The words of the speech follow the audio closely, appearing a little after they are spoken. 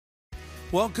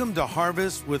Welcome to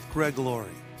Harvest with Greg Laurie.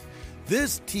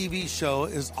 This TV show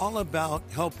is all about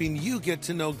helping you get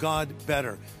to know God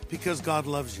better because God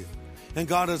loves you and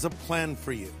God has a plan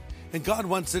for you. And God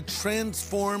wants to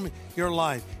transform your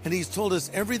life. And He's told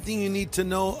us everything you need to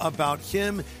know about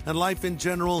Him and life in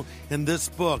general in this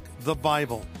book, the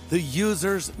Bible, the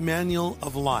User's Manual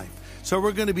of Life. So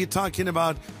we're going to be talking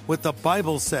about what the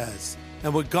Bible says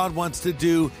and what God wants to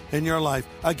do in your life.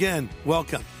 Again,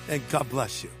 welcome and God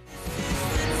bless you.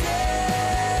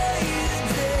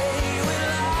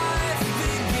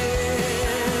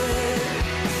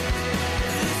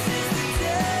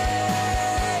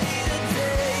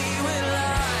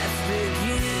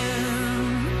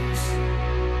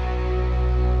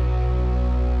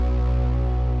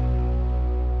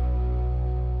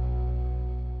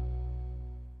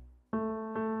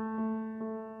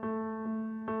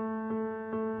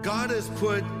 God has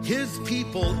put His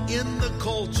people in the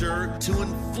culture to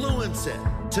influence it,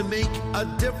 to make a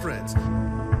difference.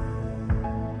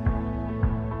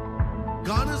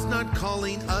 God is not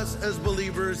calling us as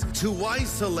believers to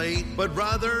isolate, but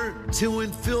rather to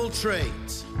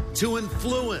infiltrate, to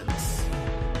influence.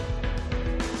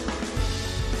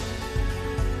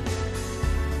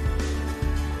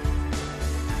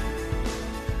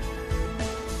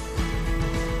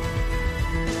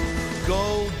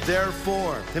 Go,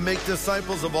 therefore, and make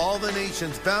disciples of all the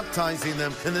nations, baptizing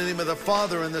them in the name of the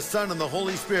Father and the Son and the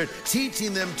Holy Spirit,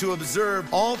 teaching them to observe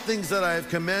all things that I have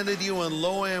commanded you, and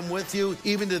lo, I am with you,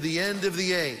 even to the end of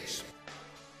the age.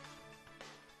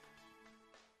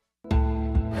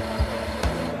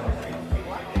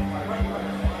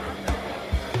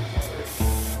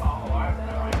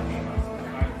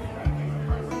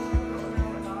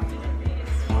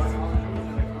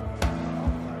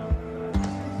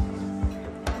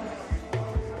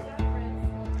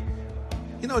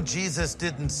 You know, Jesus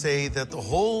didn't say that the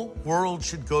whole world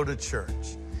should go to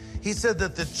church. He said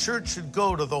that the church should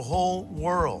go to the whole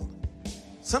world.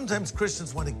 Sometimes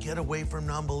Christians want to get away from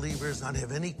non-believers, not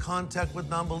have any contact with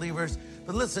non-believers.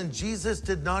 But listen, Jesus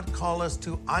did not call us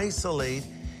to isolate.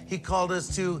 He called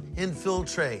us to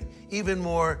infiltrate, even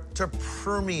more to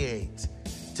permeate,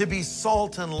 to be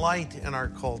salt and light in our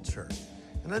culture.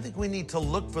 And I think we need to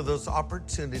look for those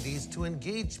opportunities to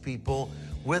engage people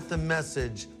with the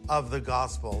message of the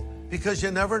gospel, because you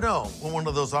never know when one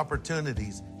of those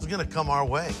opportunities is going to come our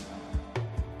way.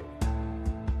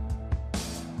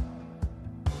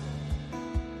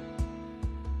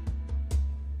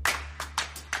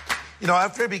 You know,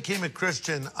 after I became a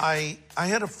Christian, I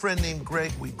had a friend named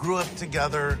Greg. We grew up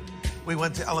together. We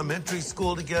went to elementary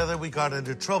school together. We got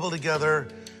into trouble together.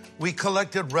 We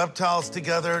collected reptiles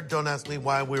together. Don't ask me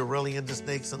why. We were really into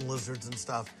snakes and lizards and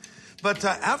stuff. But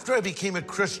after I became a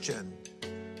Christian,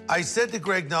 I said to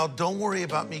Greg, now don't worry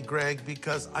about me, Greg,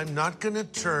 because I'm not going to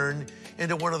turn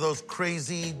into one of those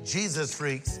crazy Jesus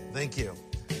freaks, thank you,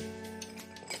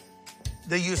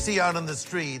 that you see out on the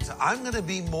streets. I'm going to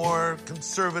be more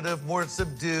conservative, more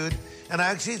subdued. And I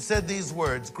actually said these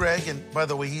words, Greg, and by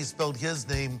the way, he spelled his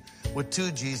name with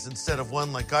 2 G's instead of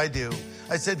 1 like I do.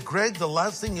 I said, Greg, the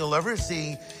last thing you'll ever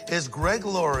see is Greg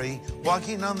Laurie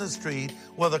walking down the street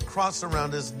with a cross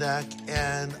around his neck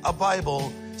and a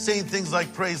Bible saying things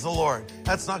like, praise the Lord.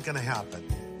 That's not going to happen.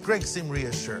 Greg seemed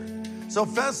reassured. So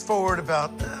fast forward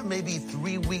about maybe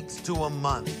 3 weeks to a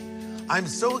month. I'm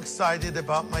so excited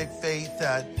about my faith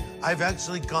that I've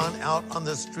actually gone out on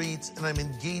the streets and I'm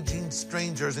engaging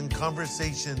strangers in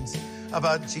conversations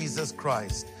about Jesus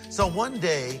Christ. So one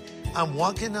day, I'm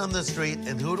walking down the street,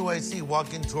 and who do I see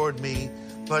walking toward me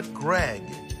but Greg?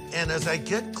 And as I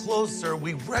get closer,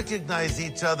 we recognize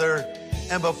each other.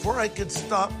 And before I could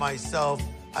stop myself,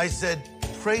 I said,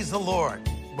 praise the Lord.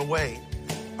 But wait,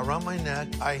 around my neck,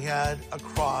 I had a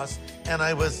cross, and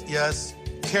I was, yes,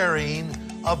 carrying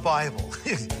a Bible.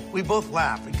 We both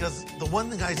laughed because the one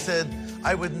thing I said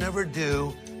I would never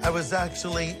do, I was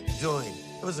actually doing.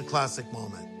 It was a classic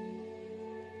moment.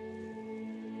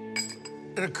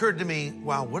 It occurred to me,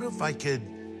 wow, what if I could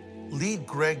lead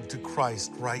Greg to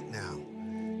Christ right now?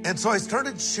 And so I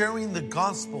started sharing the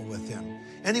gospel with him,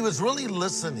 and he was really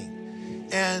listening.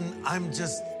 And I'm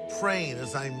just praying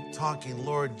as I'm talking,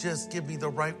 Lord, just give me the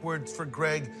right words for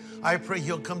Greg. I pray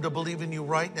he'll come to believe in you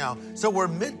right now. So we're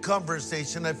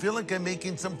mid-conversation. I feel like I'm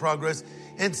making some progress.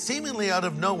 And seemingly out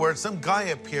of nowhere, some guy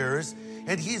appears,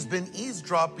 and he's been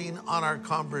eavesdropping on our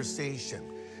conversation.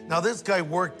 Now, this guy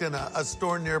worked in a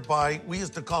store nearby. We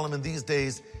used to call them in these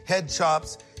days head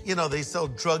shops. You know, they sell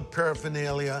drug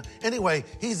paraphernalia. Anyway,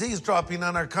 he's eavesdropping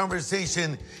on our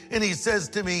conversation, and he says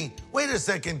to me, wait a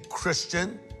second,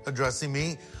 Christian, addressing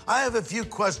me, I have a few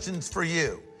questions for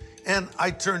you. And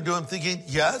I turned to him thinking,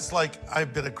 yes, like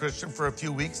I've been a Christian for a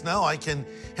few weeks now. I can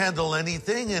handle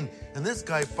anything. And this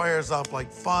guy fires off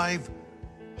like 5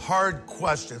 hard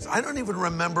questions. I don't even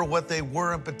remember what they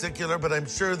were in particular, but I'm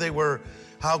sure they were,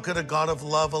 how could a God of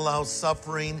love allow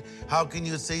suffering? How can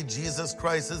you say Jesus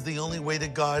Christ is the only way to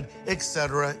God,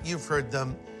 etc.? You've heard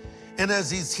them. And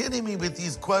as he's hitting me with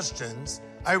these questions,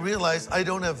 I realize I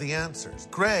don't have the answers.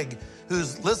 Greg,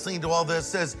 who's listening to all this,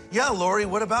 says, yeah, Lori,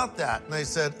 what about that? And I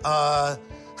said, I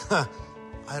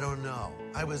don't know.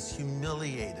 I was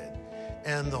humiliated.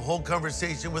 And the whole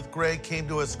conversation with Greg came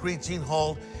to a screeching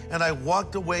halt. And I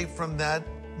walked away from that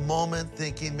moment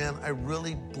thinking, man, I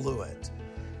really blew it.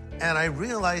 And I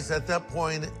realized at that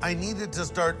point, I needed to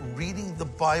start reading the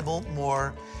Bible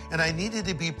more, and I needed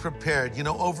to be prepared. You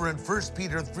know, over in 1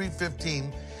 Peter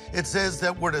 3:15, it says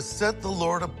that we're to set the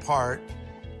Lord apart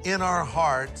in our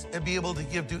hearts and be able to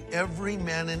give to every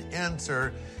man an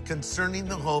answer concerning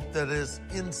the hope that is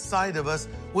inside of us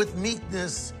with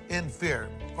meekness and fear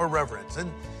or reverence.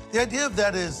 And the idea of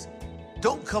that is,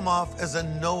 don't come off as a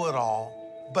know-it-all,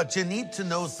 but you need to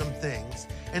know some things,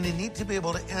 and you need to be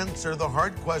able to answer the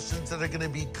hard questions that are going to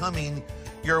be coming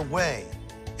your way.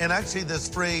 And actually, this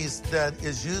phrase that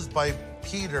is used by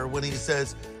Peter when he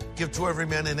says, give to every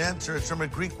man an answer, it's from a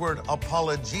Greek word,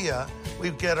 apologia.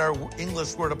 We get our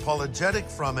English word apologetic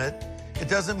from it. It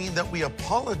doesn't mean that we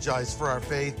apologize for our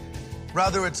faith.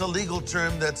 Rather, it's a legal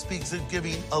term that speaks of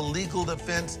giving a legal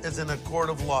defense as in a court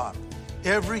of law.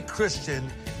 Every Christian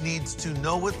needs to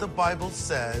know what the Bible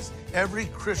says. Every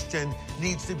Christian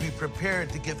needs to be prepared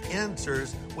to give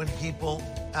answers when people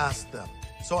ask them.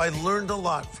 So I learned a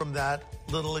lot from that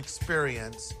little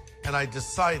experience, and I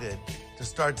decided to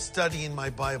start studying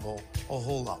my Bible a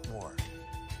whole lot more.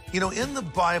 You know, in the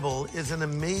Bible is an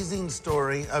amazing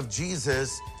story of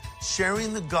Jesus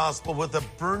sharing the gospel with a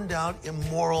burned out,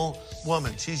 immoral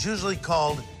woman. She's usually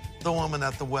called the woman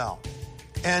at the well.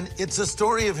 And it's a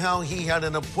story of how he had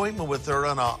an appointment with her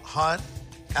on a hot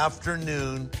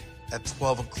afternoon at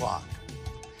 12 o'clock.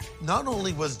 Not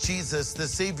only was Jesus the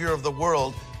Savior of the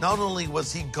world, not only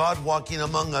was he God walking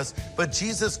among us, but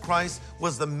Jesus Christ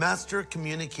was the master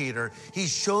communicator. He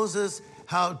shows us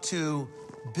how to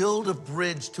build a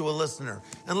bridge to a listener.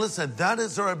 And listen, that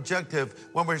is our objective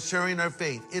when we're sharing our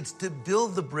faith. It's to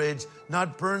build the bridge,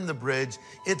 not burn the bridge.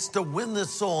 It's to win the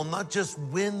soul, not just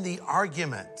win the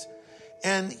argument.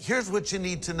 And here's what you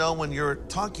need to know when you're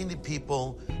talking to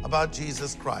people about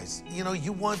Jesus Christ. You know,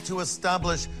 you want to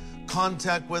establish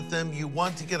contact with them. You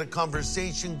want to get a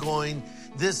conversation going.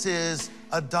 This is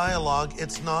a dialogue.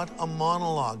 It's not a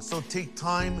monologue. So take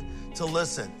time to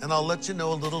listen. And I'll let you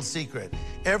know a little secret.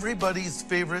 Everybody's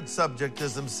favorite subject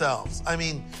is themselves. I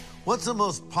mean, what's the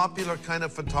most popular kind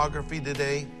of photography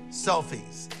today?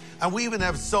 Selfies. And we even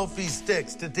have selfie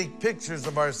sticks to take pictures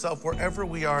of ourselves wherever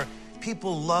we are.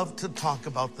 People love to talk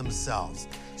about themselves.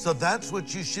 So that's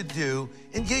what you should do.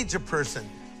 Engage a person.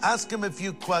 Ask them a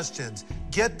few questions.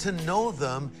 Get to know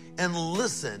them and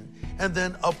listen. And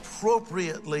then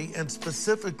appropriately and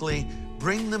specifically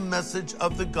bring the message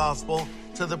of the gospel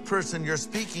to the person you're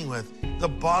speaking with. The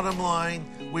bottom line,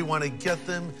 we want to get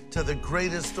them to the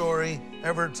greatest story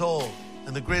ever told.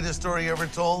 And the greatest story ever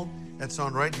told, it's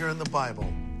on right here in the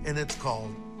Bible. And it's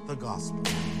called the gospel.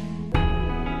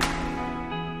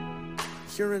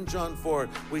 Here in John 4,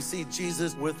 we see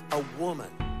Jesus with a woman.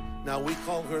 Now, we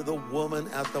call her the woman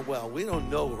at the well. We don't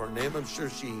know her name. I'm sure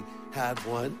she had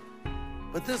one.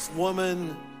 But this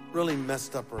woman really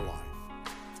messed up her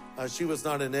life. She was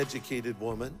not an educated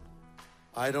woman.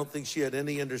 I don't think she had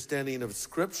any understanding of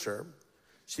Scripture.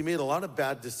 She made a lot of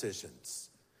bad decisions,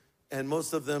 and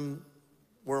most of them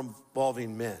were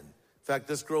involving men. In fact,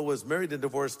 this girl was married and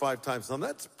divorced 5 times. Now,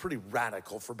 that's pretty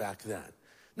radical for back then.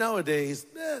 Nowadays,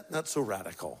 not so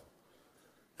radical.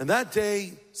 And that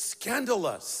day,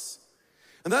 scandalous.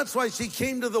 And that's why she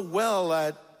came to the well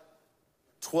at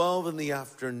 12 in the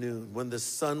afternoon when the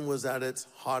sun was at its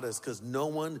hottest, because no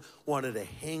one wanted to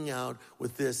hang out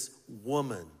with this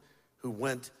woman who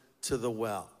went to the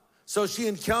well. So she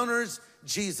encounters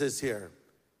Jesus here.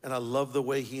 And I love the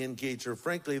way he engaged her.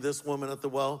 Frankly, this woman at the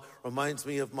well reminds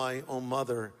me of my own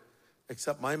mother.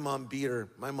 Except my mom beat her.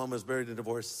 My mom was married and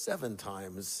divorced 7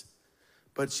 times.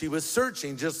 But she was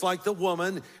searching just like the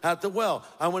woman at the well.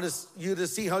 I want you to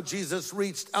see how Jesus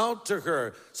reached out to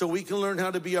her so we can learn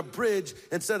how to be a bridge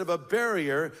instead of a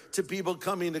barrier to people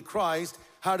coming to Christ,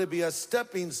 how to be a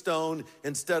stepping stone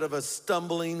instead of a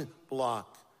stumbling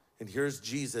block. And here's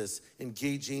Jesus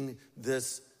engaging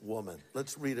this woman.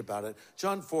 Let's read about it.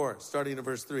 John 4, starting in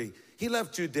verse 3. He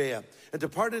left Judea and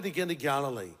departed again to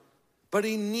Galilee. But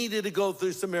he needed to go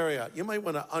through Samaria. You might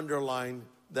want to underline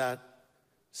that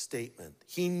statement.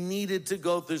 He needed to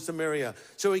go through Samaria.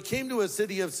 So he came to a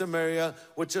city of Samaria,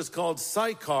 which is called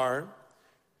Sychar,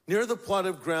 near the plot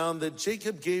of ground that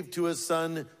Jacob gave to his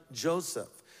son Joseph.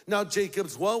 Now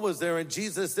Jacob's well was there, and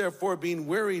Jesus, therefore, being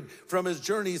wearied from his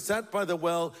journey, sat by the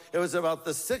well. It was about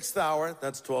the 6th hour,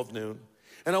 that's 12 noon,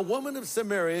 and a woman of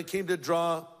Samaria came to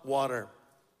draw water.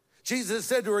 Jesus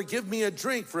said to her, "Give me a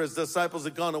drink," for his disciples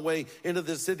had gone away into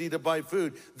the city to buy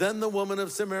food. Then the woman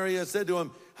of Samaria said to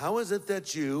him, "How is it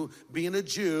that you, being a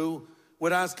Jew,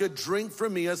 would ask a drink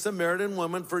from me, a Samaritan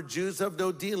woman? For Jews have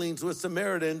no dealings with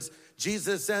Samaritans."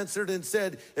 Jesus answered and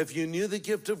said, "If you knew the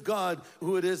gift of God,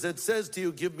 who it is that says to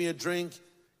you, 'Give me a drink,'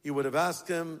 you would have asked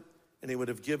him, and he would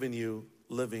have given you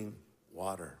living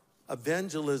water."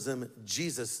 Evangelism,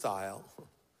 Jesus style,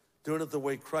 doing it the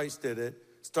way Christ did it,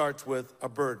 starts with a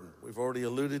burden. We've already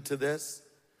alluded to this.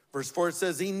 Verse 4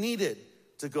 says he needed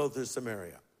to go through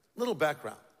Samaria. Little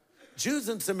background. Jews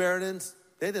and Samaritans,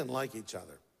 they didn't like each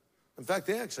other. In fact,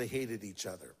 they actually hated each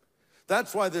other.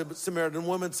 That's why the Samaritan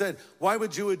woman said, "Why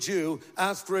would you, a Jew,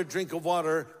 ask for a drink of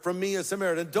water from me, a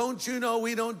Samaritan? Don't you know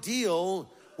we don't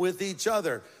deal with each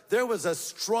other?" There was a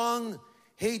strong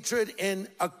hatred and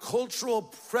a cultural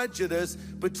prejudice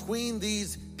between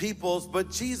these peoples, but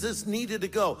Jesus needed to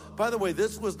go. By the way,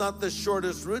 this was not the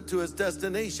shortest route to his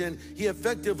destination. He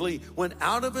effectively went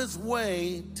out of his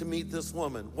way to meet this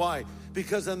woman. Why?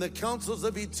 Because in the councils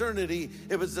of eternity,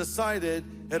 it was decided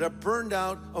that a burned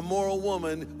out, immoral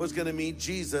woman was going to meet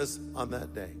Jesus on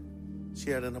that day.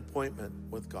 She had an appointment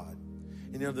with God.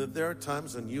 And you know that there are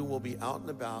times when you will be out and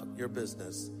about your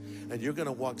business and you're going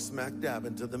to walk smack dab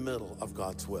into the middle of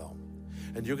God's will.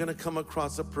 And you're going to come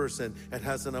across a person that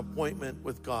has an appointment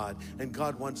with God, and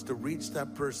God wants to reach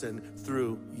that person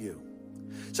through you.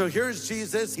 So here's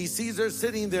Jesus. He sees her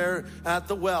sitting there at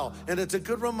the well. And it's a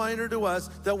good reminder to us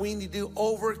that we need to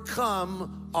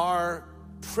overcome our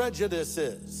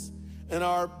prejudices and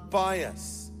our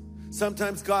bias.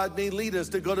 Sometimes God may lead us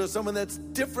to go to someone that's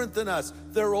different than us.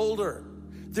 They're older.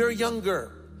 They're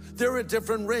younger. They're a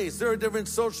different race. They're a different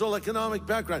social, economic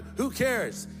background. Who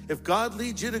cares? If God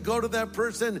leads you to go to that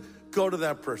person, go to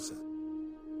that person.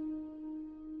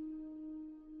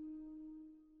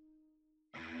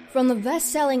 From the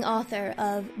best-selling author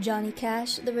of Johnny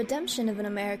Cash, The Redemption of an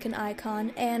American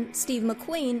Icon, and Steve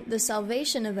McQueen, The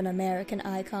Salvation of an American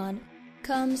Icon,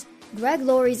 comes Greg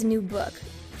Laurie's new book,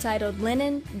 titled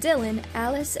Lennon, Dylan,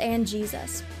 Alice, and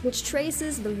Jesus, which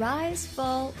traces the rise,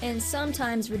 fall, and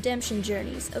sometimes redemption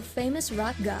journeys of famous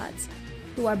rock gods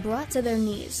who are brought to their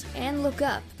knees and look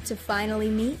up to finally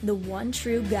meet the one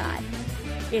true God.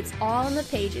 It's all in the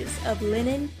pages of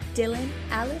Lennon, Dylan,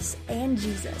 Alice, and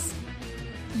Jesus.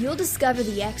 You'll discover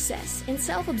the excess in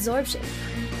self-absorption,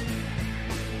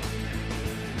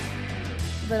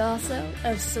 but also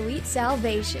of sweet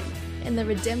salvation and the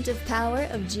redemptive power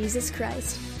of Jesus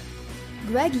Christ.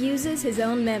 Greg uses his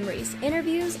own memories,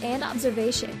 interviews, and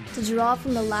observation to draw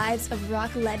from the lives of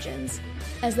rock legends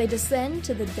as they descend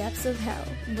to the depths of hell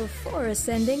before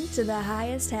ascending to the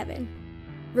highest heaven.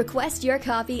 Request your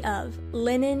copy of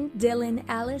Lennon, Dylan,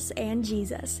 Alice, and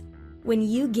Jesus when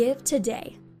you give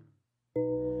today.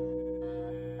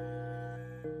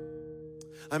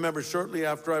 I remember shortly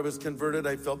after I was converted,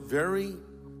 I felt very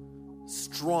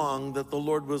strong that the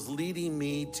Lord was leading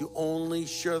me to only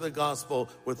share the gospel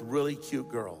with really cute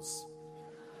girls.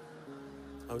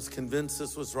 I was convinced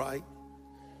this was right.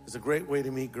 It was a great way to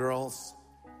meet girls.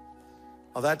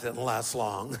 Oh, that didn't last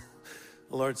long.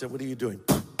 The Lord said, "What are you doing?"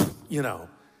 You know,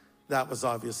 that was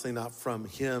obviously not from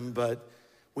him, but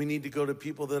we need to go to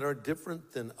people that are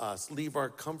different than us, leave our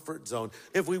comfort zone.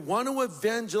 If we want to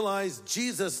evangelize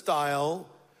Jesus style,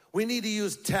 we need to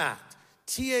use tact.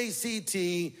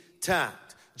 T-A-C-T,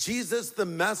 tact. Jesus, the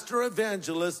master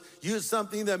evangelist, used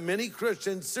something that many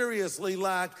Christians seriously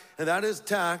lack, and that is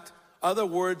tact. Other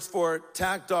words for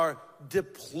tact are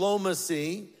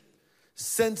diplomacy,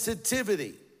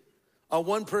 sensitivity.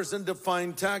 One person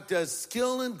defined tact as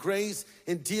skill and grace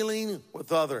in dealing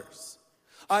with others.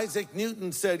 Isaac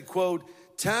Newton said, quote,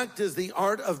 "Tact is the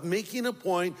art of making a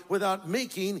point without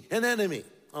making an enemy."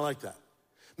 I like that.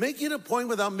 Making a point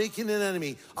without making an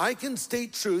enemy. I can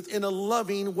state truth in a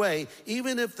loving way,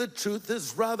 even if the truth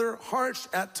is rather harsh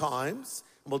at times.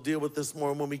 We'll deal with this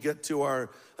more when we get to our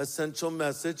essential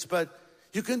message, but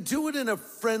you can do it in a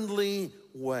friendly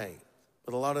way.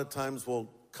 But a lot of times we'll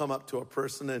come up to a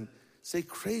person and say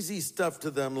crazy stuff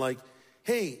to them like,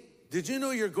 "Hey, did you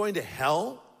know you're going to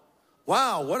hell?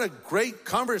 Wow, what a great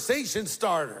conversation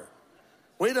starter.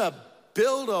 Way to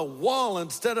build a wall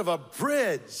instead of a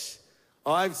bridge."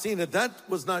 Oh, I've seen it. That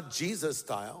was not Jesus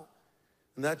style,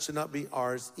 and that should not be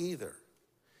ours either.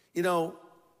 You know,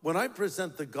 when I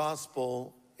present the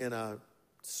gospel in a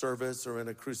service or in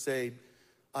a crusade,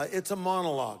 it's a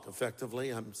monologue, effectively.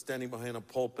 I'm standing behind a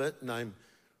pulpit and I'm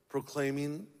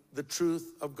proclaiming the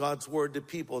truth of God's word to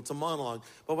people. It's a monologue.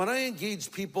 But when I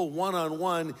engage people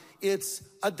one-on-one, it's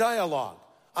a dialogue.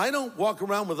 I don't walk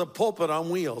around with a pulpit on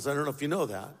wheels. I don't know if you know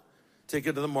that. Take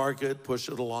it to the market, push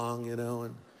it along,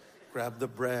 and grab the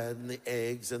bread and the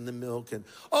eggs and the milk and,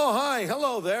 oh, hi,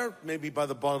 hello there, maybe by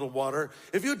the bottled water.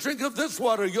 If you drink of this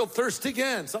water, you'll thirst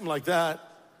again, something like that.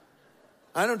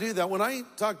 I don't do that. When I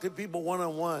talk to people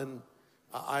one-on-one,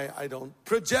 I don't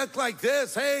project like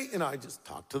this. Hey, I just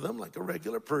talk to them like a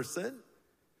regular person.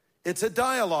 It's a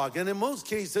dialogue. And in most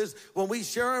cases, when we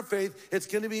share our faith, it's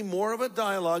going to be more of a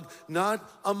dialogue, not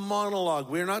a monologue.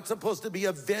 We're not supposed to be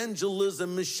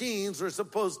evangelism machines. We're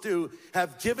supposed to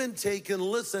have give and take and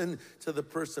listen to the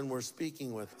person we're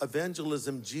speaking with.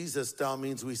 Evangelism, Jesus style,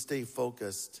 means we stay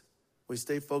focused. We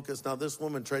stay focused. Now, this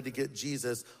woman tried to get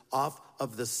Jesus off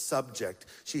of the subject.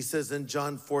 She says in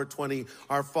John 4:20,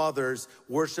 our fathers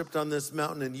worshiped on this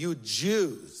mountain, and you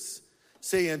Jews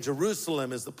say in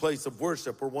Jerusalem is the place of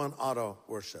worship, or one auto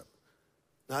worship.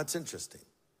 Now, it's interesting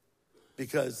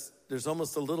because there's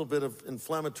almost a little bit of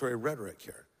inflammatory rhetoric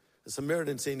here. The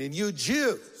Samaritan saying, and you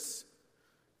Jews.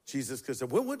 Jesus could say,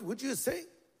 what would you say?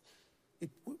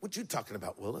 What you talking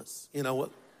about, Willis? You know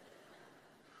what?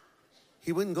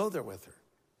 He wouldn't go there with her.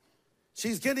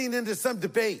 She's getting into some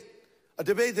debate, a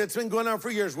debate that's been going on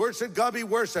for years. Where should God be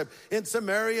worshiped? In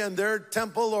Samaria and their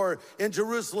temple, or in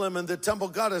Jerusalem and the temple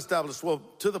God established? Well,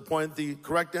 to the point, the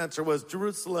correct answer was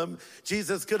Jerusalem.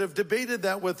 Jesus could have debated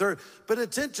that with her, but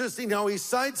it's interesting how he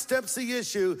sidesteps the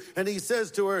issue and he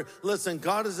says to her, listen,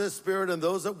 God is a spirit, and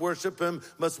those that worship him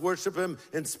must worship him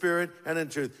in spirit and in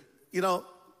truth.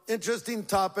 Interesting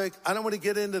topic. I don't want to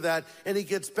get into that. And he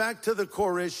gets back to the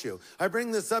core issue. I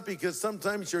bring this up because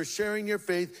sometimes you're sharing your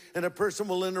faith and a person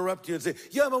will interrupt you and say,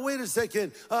 yeah, but wait a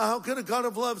second. How could a God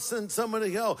of love send someone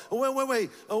to hell? Wait.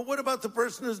 What about the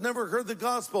person who's never heard the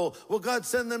gospel? Will God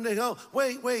send them to hell?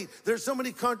 Wait. There's so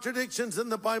many contradictions in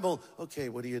the Bible. Okay,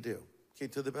 what do you do? Okay,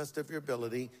 to the best of your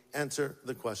ability, answer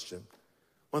the question.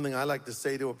 One thing I like to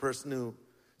say to a person who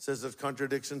says there's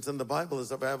contradictions in the Bible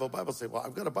is, if I have a Bible, say, well,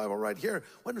 I've got a Bible right here.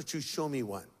 Why don't you show me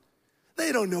one?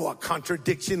 They don't know a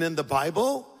contradiction in the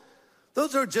Bible.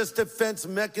 Those are just defense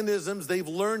mechanisms they've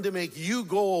learned to make you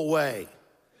go away.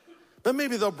 But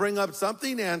maybe they'll bring up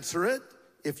something, answer it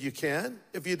if you can.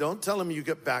 If you don't, tell them you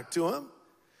get back to them.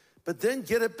 But then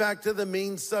get it back to the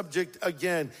main subject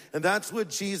again. And that's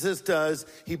what Jesus does.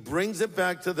 He brings it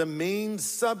back to the main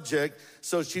subject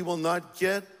so she will not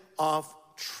get off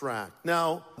track.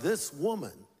 Now, this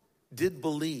woman did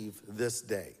believe this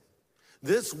day.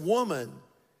 This woman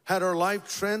had her life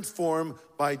transformed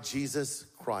by Jesus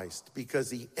Christ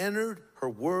because he entered her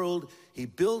world. He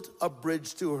built a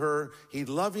bridge to her. He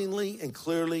lovingly and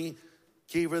clearly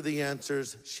gave her the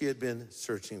answers she had been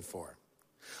searching for.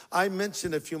 I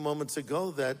mentioned a few moments ago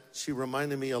that she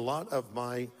reminded me a lot of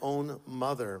my own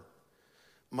mother.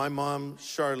 My mom,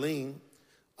 Charlene,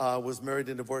 was married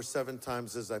and divorced 7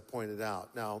 times, as I pointed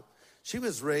out. Now, she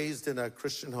was raised in a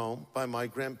Christian home by my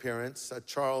grandparents,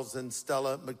 Charles and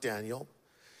Stella McDaniel,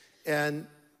 and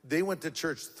they went to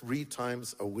church 3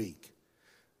 times a week.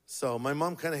 So my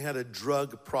mom kind of had a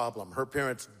drug problem. Her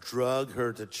parents drug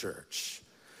her to church.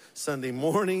 Sunday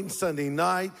morning, Sunday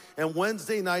night, and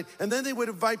Wednesday night. And then they would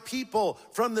invite people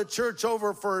from the church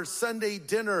over for Sunday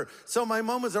dinner. So my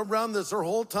mom was around this her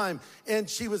whole time. And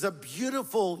she was a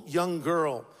beautiful young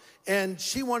girl. And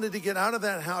she wanted to get out of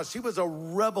that house. She was a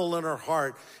rebel in her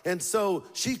heart. And so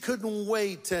she couldn't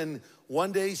wait. And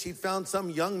one day she found some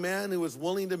young man who was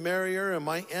willing to marry her. And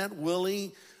my Aunt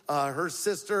Willie, her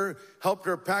sister, helped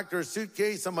her pack her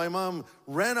suitcase. And my mom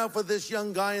ran off with this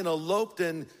young guy and eloped,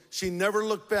 and she never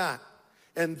looked back.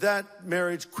 And that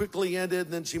marriage quickly ended.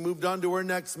 And then she moved on to her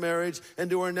next marriage and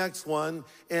to her next one.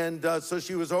 And so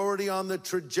she was already on the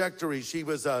trajectory. She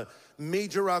was a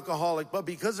major alcoholic. But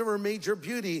because of her major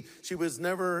beauty, she was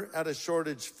never at a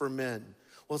shortage for men.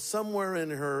 Well, somewhere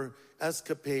in her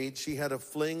escapade, she had a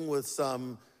fling with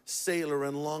some sailor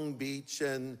in Long Beach.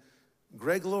 And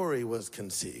Greg Laurie was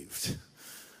conceived.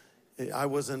 I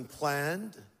wasn't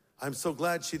planned. I'm so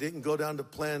glad she didn't go down to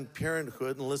Planned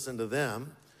Parenthood and listen to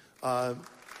them.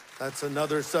 That's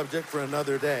another subject for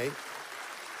another day.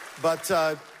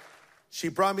 But she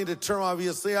brought me to term.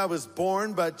 Obviously, I was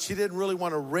born, but she didn't really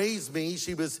want to raise me.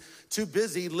 She was too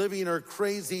busy living her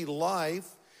crazy life.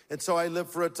 And so I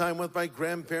lived for a time with my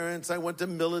grandparents. I went to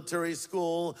military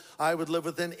school. I would live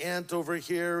with an aunt over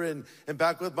here and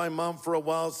back with my mom for a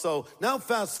while. So now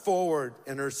fast forward,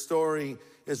 and her story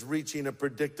is reaching a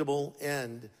predictable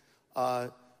end.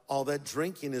 all that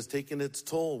drinking has taken its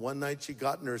toll. One night she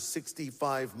got in her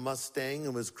 65 Mustang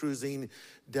and was cruising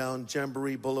down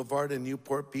Jamboree Boulevard in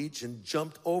Newport Beach and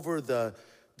jumped over the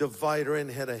divider and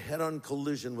had a head-on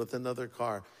collision with another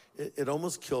car. It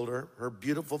almost killed her. Her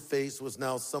beautiful face was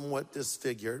now somewhat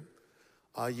disfigured.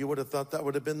 You would have thought that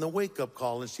would have been the wake-up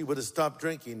call and she would have stopped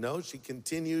drinking. No, she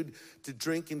continued to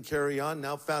drink and carry on.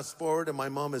 Now fast forward and my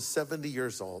mom is 70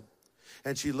 years old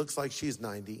and she looks like she's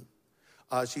 90.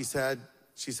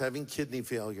 She's having kidney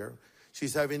failure.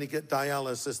 She's having to get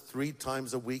dialysis 3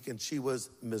 times a week and she was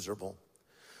miserable.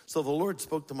 So the Lord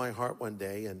spoke to my heart one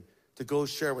day and to go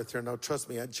share with her. Now trust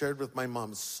me, I'd shared with my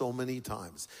mom so many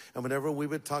times. And whenever we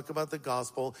would talk about the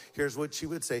gospel, here's what she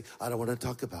would say: I don't want to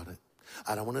talk about it.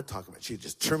 I don't want to talk about it. She'd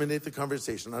just terminate the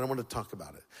conversation. I don't want to talk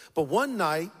about it. But one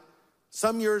night,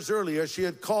 some years earlier, she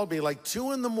had called me like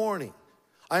 2 a.m.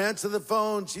 I answered the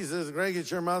phone. She says, Greg, it's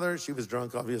your mother. She was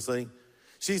drunk, obviously.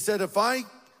 She said, if I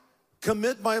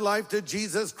commit my life to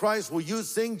Jesus Christ, will you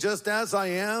sing Just As I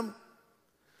Am?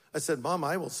 I said, Mom,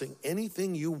 I will sing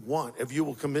anything you want if you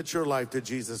will commit your life to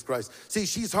Jesus Christ. See,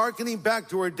 she's hearkening back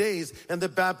to her days in the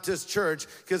Baptist church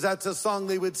because that's a song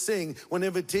they would sing when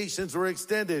invitations were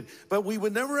extended. But we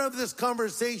would never have this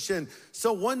conversation.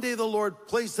 So one day the Lord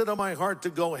placed it on my heart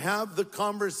to go have the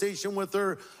conversation with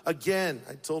her again.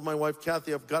 I told my wife,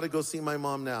 Kathy, I've got to go see my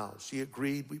mom now. She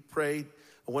agreed. We prayed.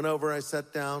 I went over. I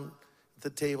sat down at the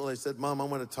table. I said, Mom, I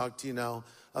want to talk to you now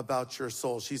about your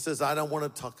soul. She says, I don't want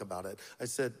to talk about it. I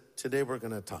said, today we're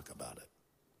going to talk about it.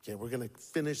 Okay, we're going to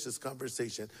finish this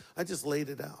conversation. I just laid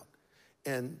it out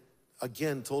and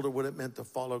again told her what it meant to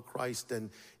follow Christ.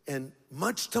 And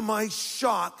much to my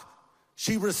shock,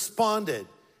 she responded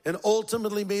and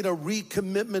ultimately made a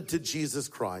recommitment to Jesus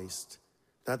Christ.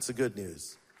 That's the good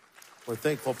news. We're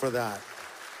thankful for that.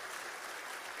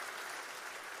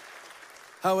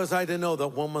 How was I to know that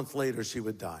 1 month later she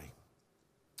would die?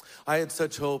 I had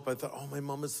such hope. I thought, oh, my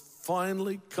mom has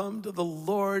finally come to the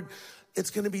Lord. It's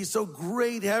going to be so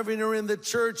great having her in the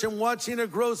church and watching her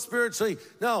grow spiritually.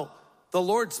 No, the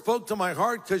Lord spoke to my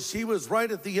heart because she was right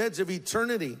at the edge of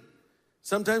eternity.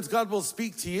 Sometimes God will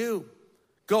speak to you.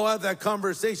 Go have that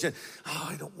conversation. Oh,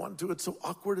 I don't want to. It's so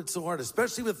awkward. It's so hard,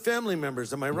 especially with family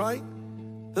members. Am I right?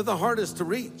 They're the hardest to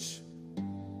reach.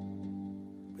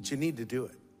 But you need to do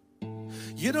it.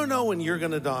 You don't know when you're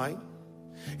going to die.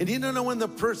 And you don't know when the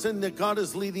person that God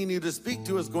is leading you to speak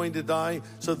to is going to die.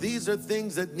 So these are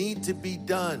things that need to be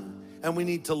done. And we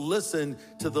need to listen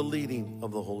to the leading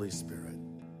of the Holy Spirit.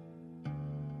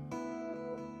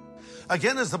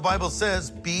 Again, as the Bible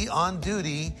says, be on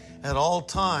duty at all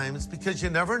times because you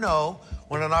never know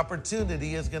when an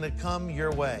opportunity is going to come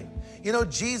your way. You know,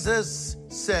 Jesus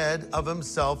said of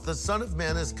himself, the Son of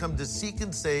Man has come to seek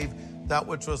and save that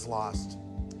which was lost.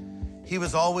 He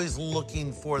was always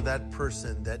looking for that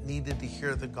person that needed to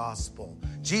hear the gospel.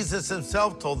 Jesus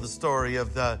himself told the story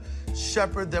of the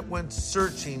shepherd that went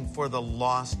searching for the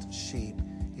lost sheep.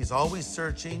 He's always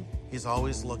searching. He's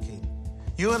always looking.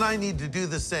 You and I need to do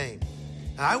the same.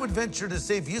 And I would venture to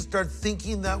say, if you start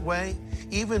thinking that way,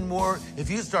 even more, if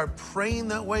you start praying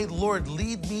that way, Lord,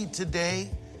 lead me today,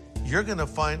 you're going to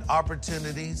find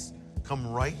opportunities come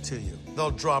right to you.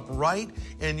 They'll drop right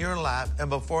in your lap. And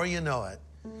before you know it,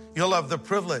 you'll have the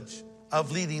privilege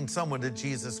of leading someone to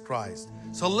Jesus Christ.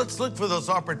 So let's look for those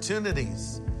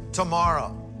opportunities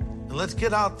tomorrow. And let's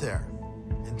get out there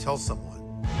and tell someone.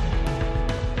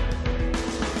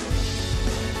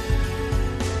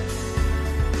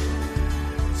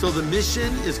 So the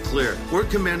mission is clear. We're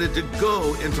commanded to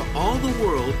go into all the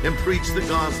world and preach the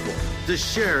gospel, to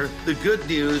share the good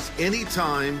news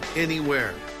anytime,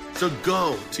 anywhere. So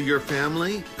go to your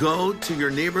family, go to your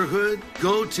neighborhood,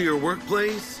 go to your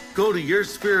workplace, go to your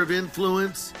sphere of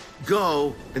influence,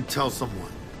 go and tell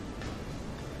someone.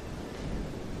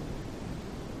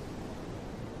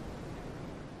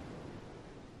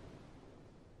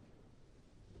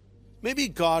 Maybe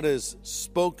God has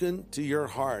spoken to your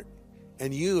heart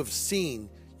and you have seen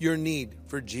your need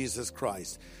for Jesus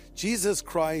Christ. Jesus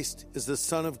Christ is the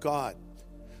Son of God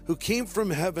who came from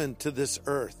heaven to this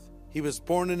earth. He was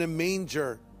born in a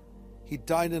manger. He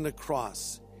died on a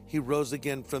cross. He rose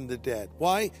again from the dead.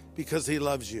 Why? Because he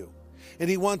loves you. And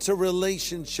he wants a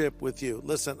relationship with you.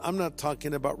 Listen, I'm not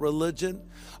talking about religion.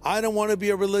 I don't want to be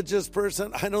a religious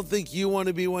person. I don't think you want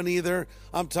to be one either.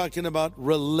 I'm talking about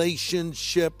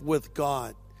relationship with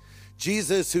God.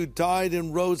 Jesus, who died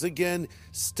and rose again,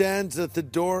 stands at the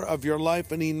door of your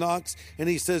life and he knocks and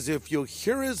he says, if you'll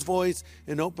hear his voice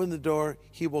and open the door,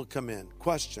 he will come in.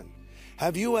 Question.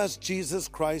 Have you asked Jesus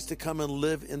Christ to come and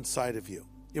live inside of you?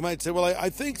 You might say, well, I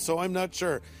think so. I'm not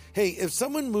sure. Hey, if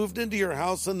someone moved into your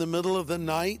house in the middle of the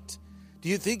night, Do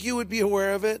you think you would be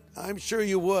aware of it? I'm sure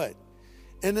you would.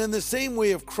 And in the same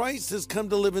way, if Christ has come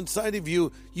to live inside of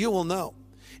you, you will know.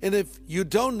 And if you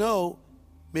don't know,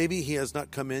 maybe he has not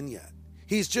come in yet.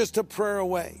 He's just a prayer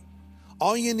away.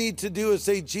 All you need to do is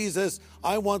say, Jesus,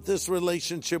 I want this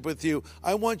relationship with you.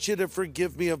 I want you to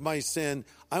forgive me of my sin.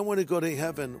 I want to go to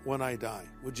heaven when I die.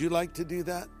 Would you like to do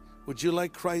that? Would you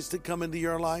like Christ to come into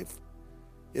your life?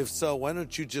 If so, why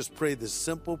don't you just pray this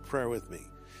simple prayer with me?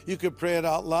 You could pray it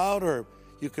out loud, or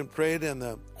you can pray it in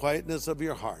the quietness of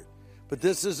your heart. But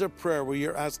this is a prayer where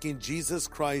you're asking Jesus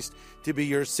Christ to be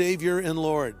your Savior and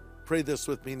Lord. Pray this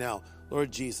with me now.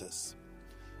 Lord Jesus,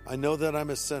 I know that I'm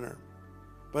a sinner,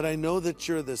 but I know that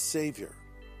you're the Savior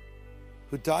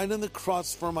who died on the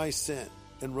cross for my sin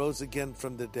and rose again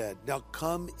from the dead. Now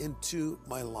come into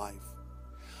my life.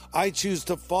 I choose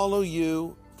to follow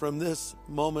you from this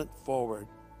moment forward.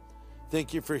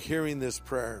 Thank you for hearing this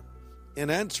prayer and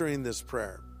answering this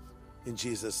prayer. In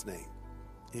Jesus' name,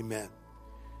 amen.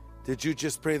 Did you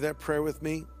just pray that prayer with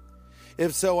me?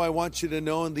 If so, I want you to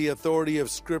know in the authority of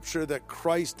Scripture that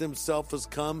Christ himself has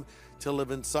come to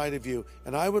live inside of you.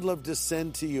 And I would love to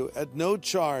send to you at no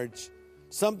charge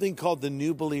something called the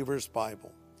New Believer's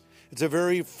Bible. It's a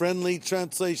very friendly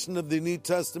translation of the New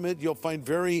Testament. You'll find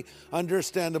very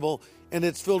understandable. And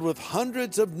it's filled with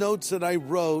hundreds of notes that I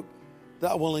wrote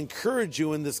that will encourage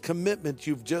you in this commitment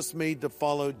you've just made to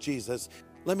follow Jesus.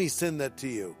 Let me send that to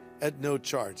you at no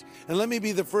charge. And let me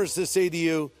be the first to say to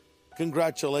you,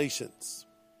 congratulations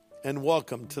and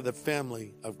welcome to the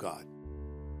family of God.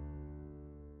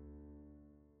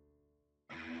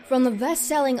 From the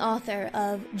best-selling author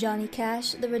of Johnny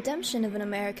Cash, The Redemption of an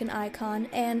American Icon,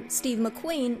 and Steve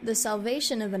McQueen, The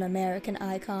Salvation of an American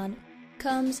Icon,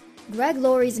 comes Greg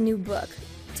Laurie's new book,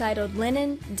 titled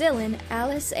Lennon, Dylan,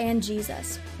 Alice, and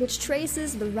Jesus, which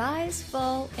traces the rise,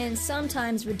 fall, and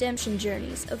sometimes redemption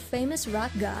journeys of famous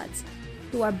rock gods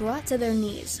who are brought to their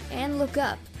knees and look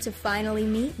up to finally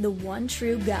meet the one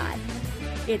true God.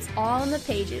 It's all in the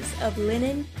pages of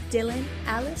Lennon, Dylan,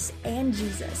 Alice, and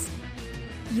Jesus.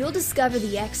 You'll discover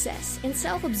the excess and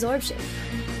self-absorption,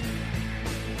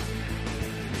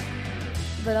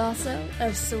 but also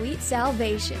of sweet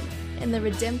salvation and the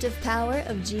redemptive power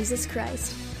of Jesus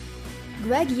Christ.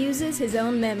 Greg uses his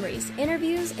own memories,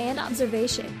 interviews, and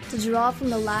observation to draw from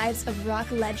the lives of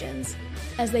rock legends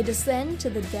as they descend to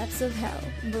the depths of hell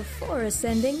before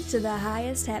ascending to the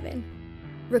highest heaven.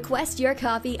 Request your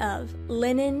copy of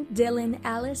Lennon, Dylan,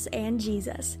 Alice, and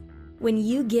Jesus when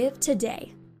you give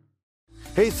today.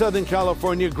 Hey, Southern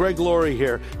California, Greg Laurie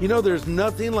here. You know, there's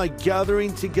nothing like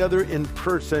gathering together in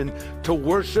person to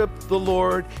worship the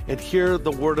Lord and hear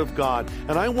the Word of God.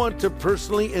 And I want to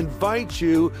personally invite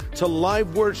you to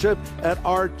live worship at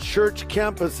our church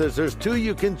campuses. There's two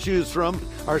you can choose from.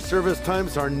 Our service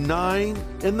times are 9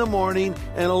 in the morning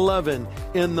and 11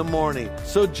 in the morning.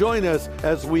 So join us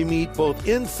as we meet both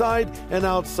inside and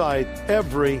outside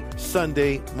every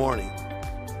Sunday morning.